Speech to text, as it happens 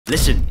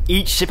Listen,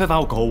 each sip of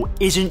alcohol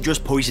isn't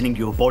just poisoning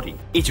your body,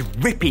 it's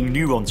ripping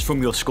neurons from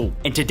your skull.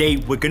 And today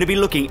we're going to be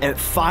looking at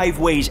 5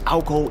 ways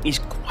alcohol is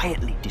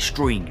quietly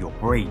destroying your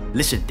brain.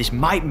 Listen, this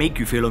might make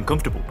you feel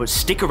uncomfortable, but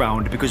stick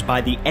around because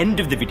by the end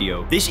of the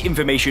video, this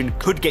information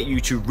could get you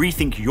to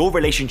rethink your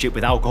relationship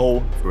with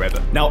alcohol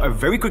forever. Now, a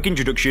very quick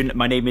introduction.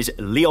 My name is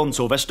Leon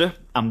Sylvester.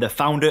 I'm the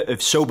founder of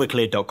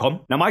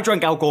SoberClear.com. Now, I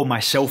drank alcohol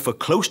myself for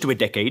close to a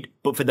decade,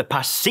 but for the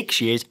past 6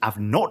 years, I've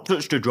not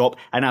touched a drop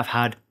and I've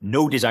had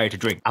no desire to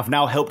drink. I've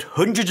now helped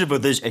hundreds of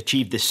others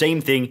achieve the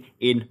same thing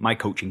in my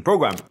coaching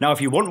program. Now, if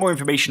you want more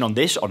information on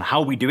this, on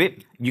how we do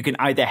it, you can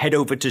either head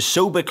over to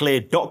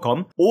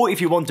SoberClear.com, or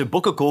if you want to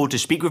book a call to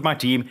speak with my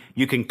team,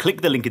 you can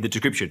click the link in the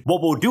description.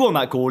 What we'll do on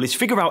that call is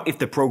figure out if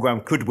the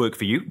program could work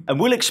for you, and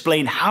we'll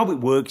explain how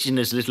it works in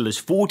as little as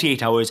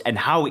 48 hours and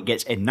how it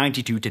gets a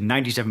 92 to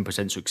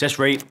 97% success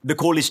rate. The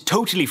call is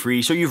totally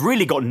free, so you've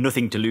really got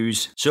nothing to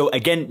lose. So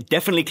again,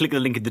 definitely click the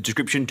link in the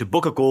description to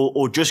book a call,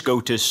 or just go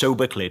to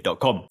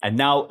SoberClear.com. And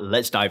now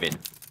let's dive in.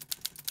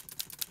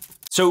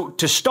 So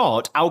to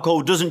start,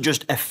 alcohol doesn't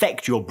just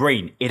affect your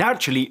brain, it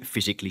actually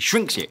physically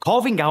shrinks it,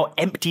 carving out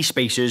empty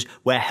spaces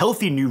where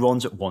healthy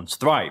neurons once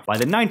thrived. By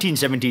the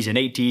 1970s and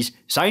 80s,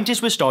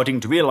 scientists were starting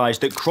to realize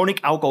that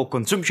chronic alcohol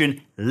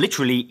consumption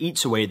literally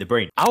eats away at the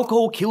brain.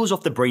 Alcohol kills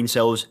off the brain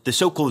cells, the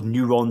so-called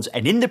neurons,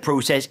 and in the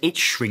process, it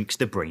shrinks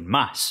the brain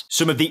mass.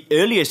 Some of the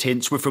earliest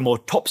hints were from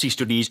autopsy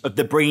studies of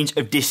the brains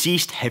of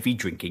deceased heavy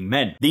drinking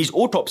men. These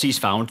autopsies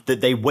found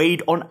that they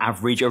weighed on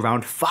average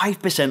around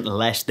 5%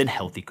 less than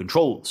healthy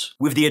controls.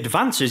 With the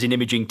advances in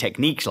imaging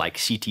techniques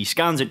like CT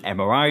scans and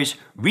MRIs,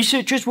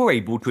 researchers were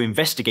able to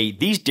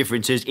investigate these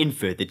differences in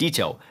further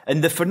detail,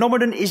 and the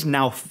phenomenon is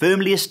now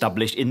firmly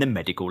established in the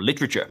medical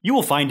literature. You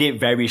will find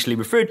it variously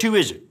referred to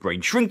as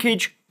brain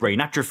shrinkage, brain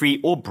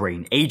atrophy, or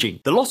brain aging.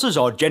 The losses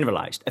are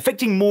generalized,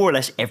 affecting more or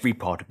less every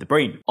part of the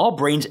brain. Our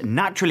brains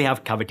naturally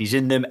have cavities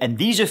in them, and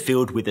these are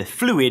filled with a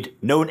fluid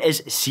known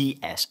as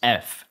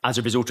CSF. As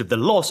a result of the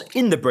loss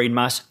in the brain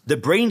mass, the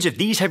brains of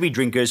these heavy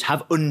drinkers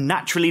have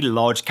unnaturally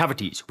large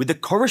cavities, with a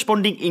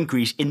corresponding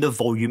increase in the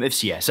volume of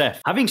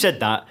CSF. Having said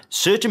that,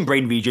 certain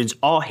brain regions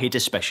are hit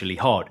especially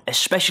hard,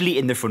 especially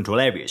in the frontal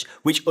areas,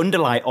 which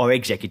underlie our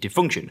executive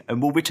function,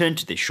 and we'll return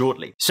to this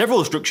shortly.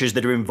 Several structures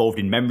that are involved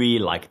in memory,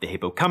 like the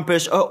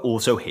hippocampus, are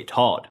also hit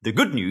hard. The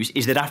good news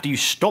is that after you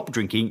stop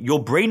drinking,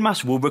 your brain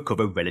mass will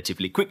recover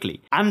relatively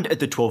quickly, and at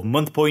the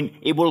 12-month point,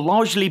 it will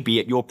largely be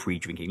at your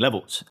pre-drinking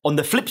levels. On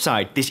the flip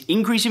side, this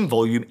increase in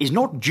volume is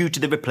not due to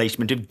the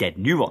replacement of dead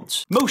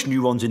neurons. Most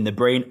neurons in the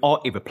brain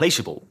are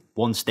irreplaceable.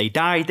 Once they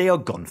die, they are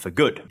gone for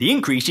good. The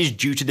increase is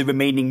due to the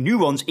remaining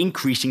neurons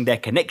increasing their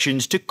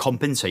connections to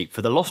compensate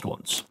for the lost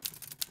ones.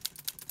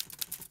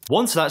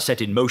 Once that's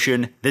set in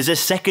motion, there's a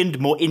second,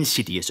 more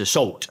insidious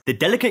assault. The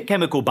delicate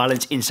chemical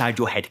balance inside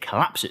your head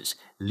collapses,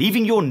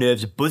 leaving your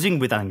nerves buzzing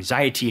with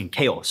anxiety and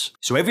chaos.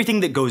 So everything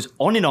that goes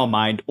on in our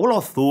mind, all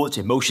our thoughts,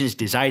 emotions,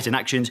 desires, and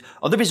actions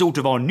are the result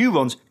of our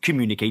neurons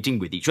communicating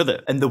with each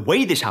other. And the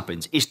way this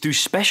happens is through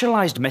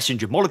specialized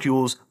messenger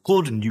molecules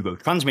called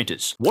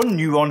neurotransmitters. One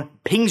neuron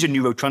pings a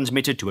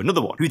neurotransmitter to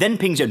another one, who then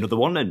pings another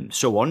one, and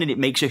so on, and it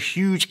makes a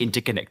huge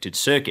interconnected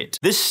circuit.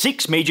 There's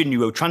 6 major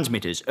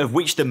neurotransmitters, of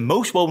which the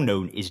most well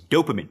known is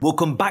dopamine. We'll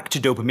come back to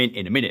dopamine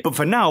in a minute, but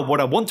for now,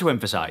 what I want to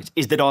emphasize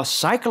is that our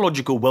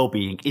psychological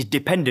well-being is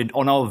dependent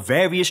on our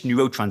various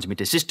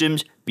neurotransmitter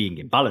systems being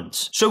in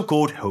balance,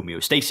 so-called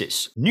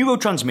homeostasis.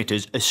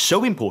 Neurotransmitters are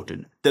so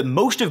important that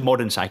most of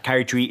modern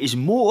psychiatry is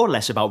more or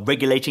less about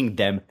regulating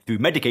them through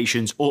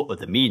medications or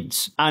other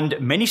means. And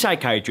many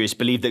psychiatrists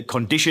believe that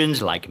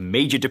conditions like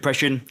major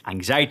depression,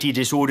 anxiety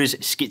disorders,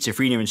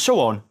 schizophrenia, and so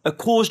on are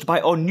caused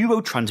by our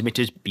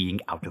neurotransmitters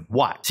being out of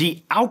whack.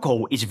 See,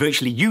 alcohol is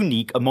virtually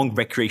unique among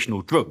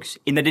recreational drugs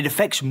in that it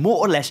affects more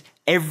or less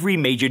every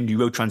major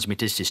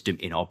neurotransmitter system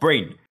in our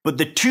brain. But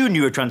the 2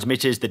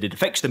 neurotransmitters that it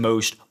affects the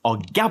most are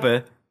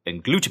GABA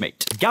and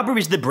glutamate. GABA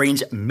is the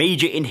brain's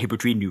major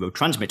inhibitory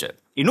neurotransmitter.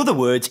 In other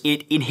words,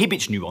 it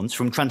inhibits neurons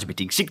from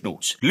transmitting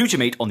signals.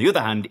 Glutamate, on the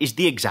other hand, is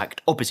the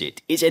exact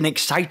opposite. It's an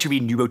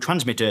excitatory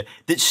neurotransmitter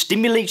that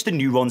stimulates the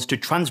neurons to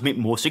transmit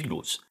more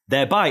signals,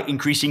 thereby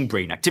increasing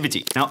brain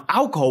activity. Now,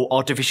 alcohol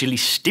artificially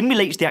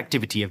stimulates the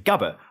activity of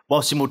GABA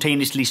while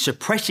simultaneously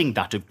suppressing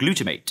that of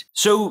glutamate.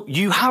 So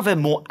you have a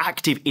more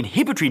active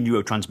inhibitory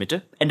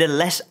neurotransmitter and a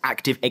less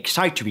active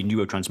excitatory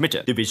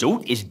neurotransmitter. The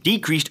result is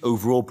decreased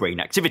overall brain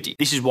activity.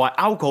 This is why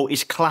alcohol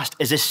is classed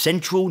as a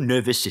central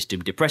nervous system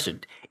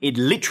depressant. It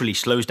literally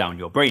slows down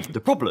your brain. The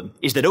problem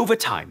is that over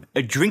time,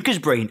 a drinker's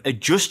brain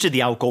adjusts to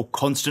the alcohol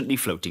constantly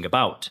floating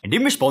about, and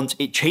in response,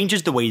 it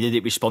changes the way that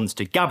it responds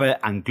to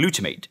GABA and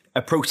glutamate,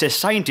 a process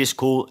scientists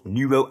call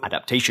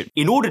neuroadaptation.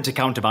 In order to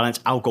counterbalance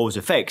alcohol's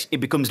effects, it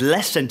becomes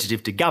less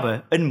sensitive to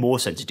GABA and more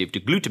sensitive to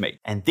glutamate.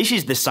 And this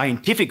is the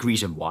scientific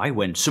reason why,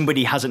 when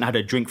somebody hasn't had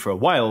a drink for a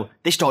while,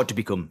 they start to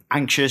become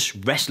anxious,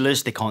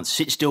 restless, they can't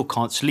sit still,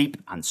 can't sleep,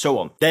 and so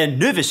on. Their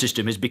nervous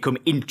system has become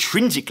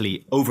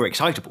intrinsically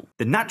overexcitable.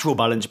 The natural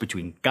balance between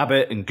between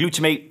GABA and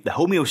glutamate, the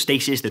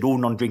homeostasis that all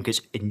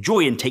non-drinkers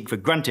enjoy and take for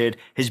granted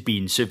has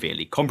been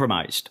severely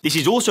compromised. This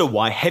is also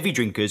why heavy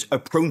drinkers are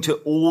prone to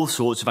all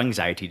sorts of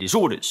anxiety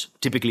disorders,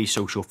 typically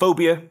social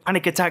phobia,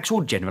 panic attacks,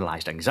 or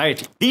generalized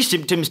anxiety. These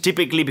symptoms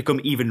typically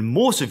become even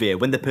more severe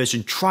when the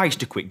person tries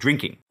to quit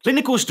drinking.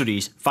 Clinical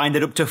studies find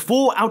that up to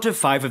 4 out of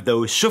 5 of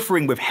those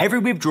suffering with heavy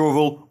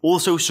withdrawal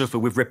also suffer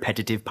with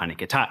repetitive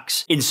panic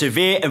attacks. In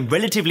severe and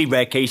relatively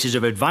rare cases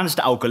of advanced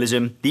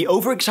alcoholism, the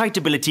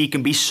overexcitability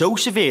can be so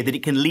severe that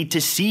it can lead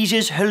to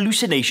seizures,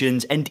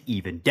 hallucinations, and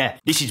even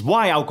death. This is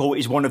why alcohol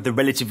is one of the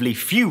relatively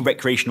few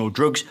recreational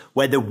drugs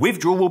where the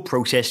withdrawal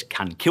process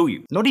can kill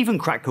you. Not even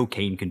crack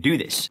cocaine can do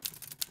this.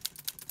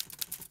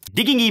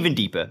 Digging even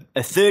deeper,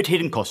 a third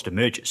hidden cost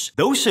emerges.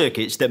 Those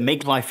circuits that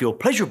make life feel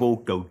pleasurable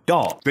go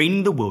dark,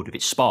 draining the world of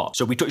its spark.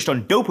 So we touched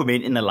on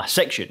dopamine in the last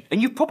section,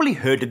 and you've probably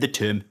heard of the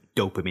term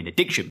dopamine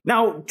addiction.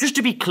 Now, just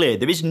to be clear,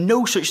 there is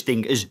no such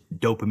thing as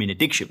dopamine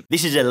addiction.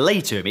 This is a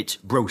lay term, it's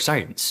bro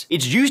science.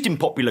 It's used in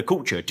popular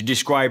culture to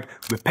describe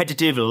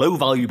repetitive,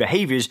 low-value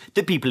behaviors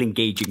that people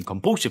engage in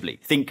compulsively.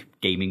 Think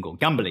gaming or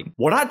gambling.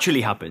 What actually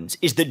happens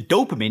is that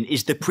dopamine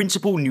is the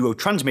principal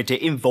neurotransmitter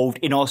involved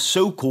in our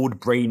so-called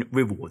brain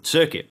reward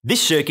circuit.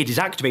 This circuit is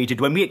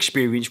activated when we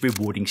experience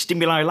rewarding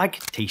stimuli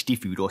like tasty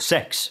food or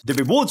sex. The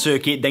reward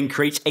circuit then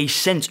creates a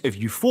sense of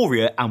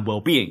euphoria and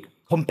well-being,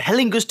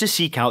 compelling us to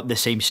seek out the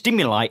same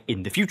stimuli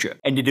in the future.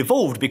 And it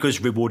evolved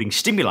because rewarding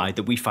stimuli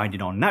that we find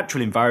in our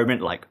natural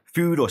environment like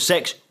food or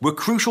sex were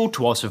crucial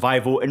to our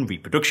survival and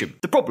reproduction.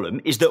 The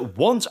problem is that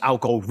once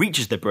alcohol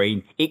reaches the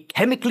brain, it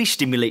chemically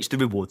stimulates the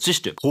reward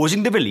system,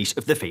 causing the release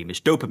of the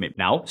famous dopamine.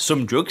 Now,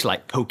 some drugs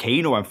like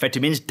cocaine or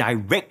amphetamines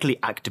directly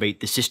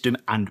activate the system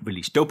and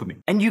release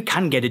dopamine. And you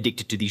can get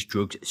addicted to these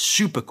drugs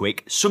super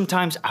quick,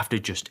 sometimes after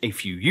just a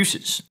few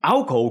uses.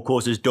 Alcohol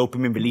causes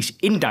dopamine release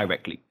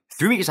indirectly,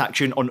 through its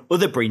action on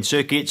other brain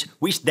circuits,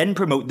 which then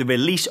promote the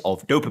release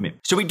of dopamine.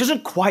 So it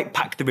doesn't quite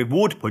pack the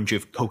reward punch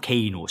of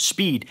cocaine or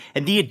speed,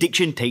 and the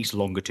addiction takes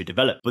longer to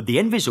develop. But the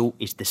end result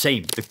is the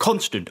same. The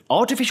constant,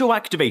 artificial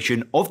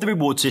activation of the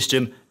reward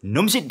system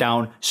numbs it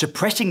down,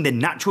 suppressing the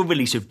natural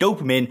release of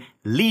dopamine,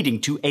 leading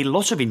to a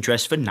loss of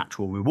interest for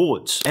natural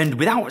rewards. And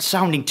without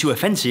sounding too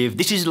offensive,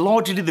 this is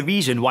largely the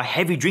reason why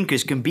heavy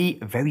drinkers can be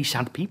very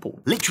sad people.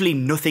 Literally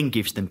nothing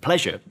gives them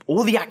pleasure.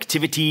 All the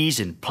activities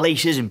and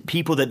places and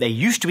people that they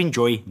used to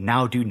enjoy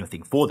now do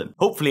nothing for them.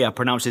 Hopefully I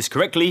pronounced this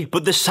correctly,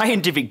 but the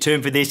scientific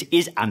term for this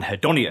is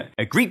anhedonia,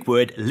 a Greek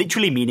word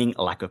literally meaning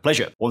lack of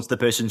pleasure. Once the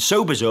person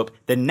sobers up,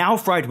 the now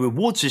fried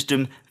reward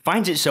system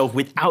finds itself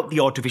without the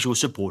artificial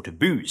support of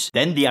booze.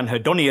 Then the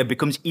anhedonia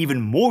becomes even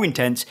more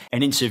intense,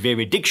 and in severe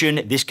addiction,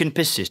 this can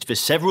persist for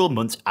several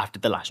months after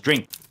the last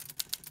drink.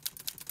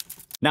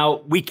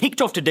 Now, we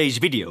kicked off today's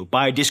video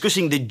by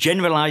discussing the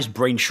generalized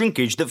brain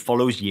shrinkage that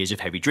follows years of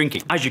heavy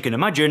drinking. As you can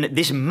imagine,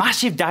 this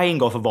massive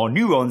dying off of our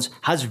neurons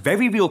has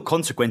very real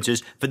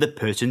consequences for the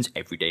person's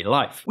everyday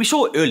life. We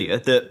saw earlier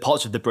that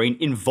parts of the brain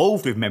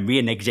involved with memory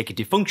and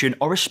executive function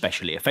are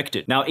especially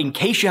affected. Now, in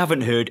case you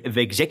haven't heard of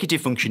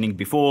executive functioning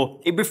before,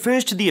 it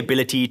refers to the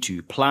ability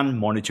to plan,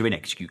 monitor, and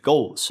execute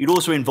goals. It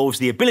also involves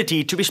the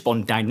ability to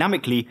respond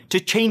dynamically to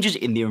changes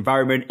in the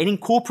environment and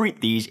incorporate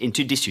these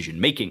into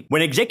decision making.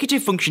 When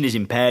executive function is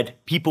impaired,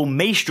 people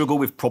may struggle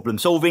with problem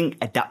solving,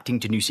 adapting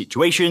to new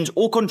situations,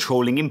 or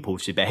controlling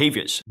impulsive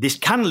behaviors. This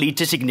can lead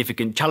to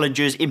significant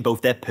challenges in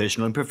both their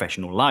personal and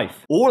professional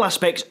life. All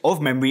aspects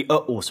of memory are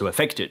also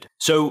affected.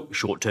 So,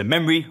 short-term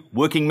memory,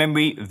 working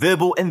memory,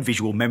 verbal and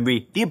visual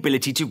memory, the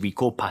ability to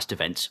recall past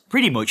events,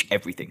 pretty much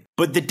everything.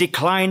 But the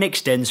decline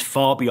extends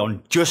far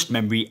beyond just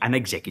memory and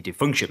executive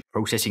function.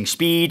 Processing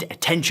speed,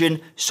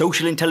 attention,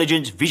 social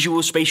intelligence,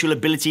 visual spatial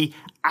ability,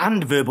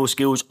 and verbal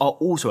skills are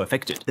also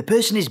affected. The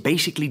person is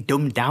basically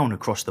dumbed down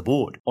across the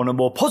board. On a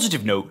more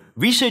positive note,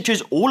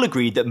 researchers all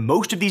agree that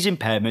most of these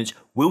impairments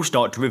will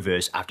start to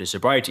reverse after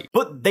sobriety,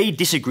 but they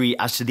disagree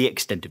as to the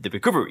extent of the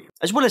recovery,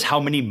 as well as how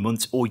many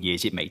months or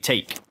years it may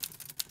take.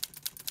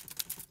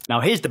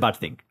 Now here's the bad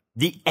thing.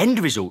 The end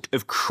result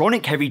of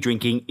chronic heavy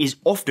drinking is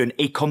often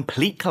a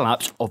complete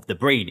collapse of the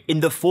brain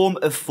in the form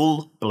of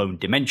full-blown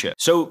dementia.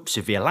 So,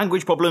 severe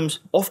language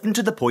problems, often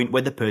to the point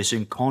where the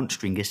person can't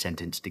string a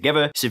sentence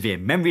together, severe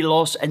memory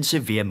loss, and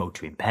severe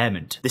motor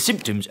impairment. The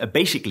symptoms are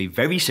basically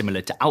very similar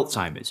to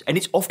Alzheimer's, and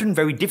it's often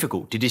very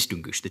difficult to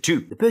distinguish the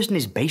two. The person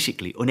is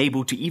basically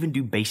unable to even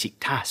do basic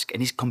tasks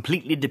and is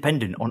completely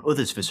dependent on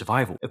others for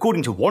survival.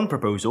 According to one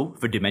proposal,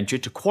 for dementia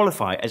to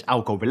qualify as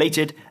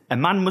alcohol-related, a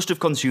man must have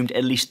consumed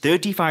at least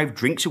 35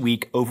 drinks a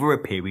week over a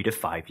period of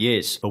 5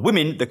 years. For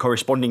women, the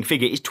corresponding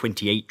figure is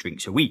 28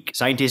 drinks a week.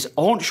 Scientists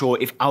aren't sure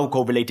if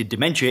alcohol-related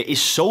dementia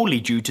is solely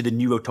due to the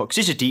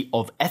neurotoxicity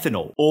of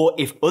ethanol, or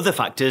if other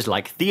factors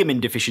like thiamine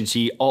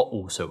deficiency are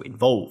also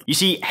involved. You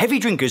see, heavy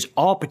drinkers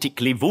are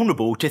particularly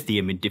vulnerable to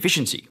thiamine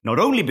deficiency, not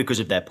only because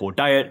of their poor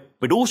diet,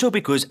 but also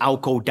because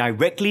alcohol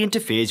directly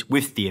interferes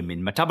with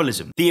thiamine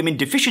metabolism. Thiamine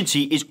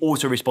deficiency is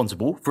also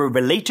responsible for a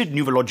related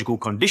neurological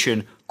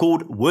condition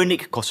called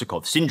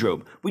Wernicke-Korsakoff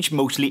syndrome, which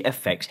mostly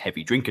affects affects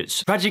heavy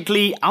drinkers.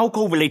 Tragically,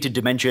 alcohol-related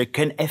dementia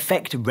can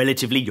affect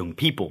relatively young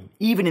people,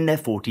 even in their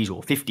 40s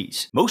or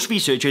 50s. Most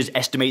researchers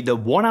estimate that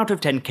 1 out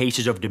of 10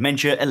 cases of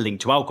dementia are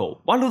linked to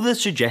alcohol, while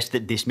others suggest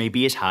that this may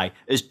be as high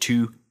as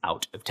 2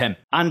 out of 10.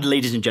 And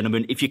ladies and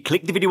gentlemen, if you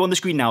click the video on the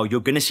screen now,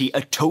 you're going to see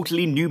a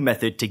totally new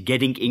method to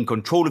getting in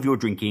control of your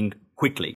drinking quickly.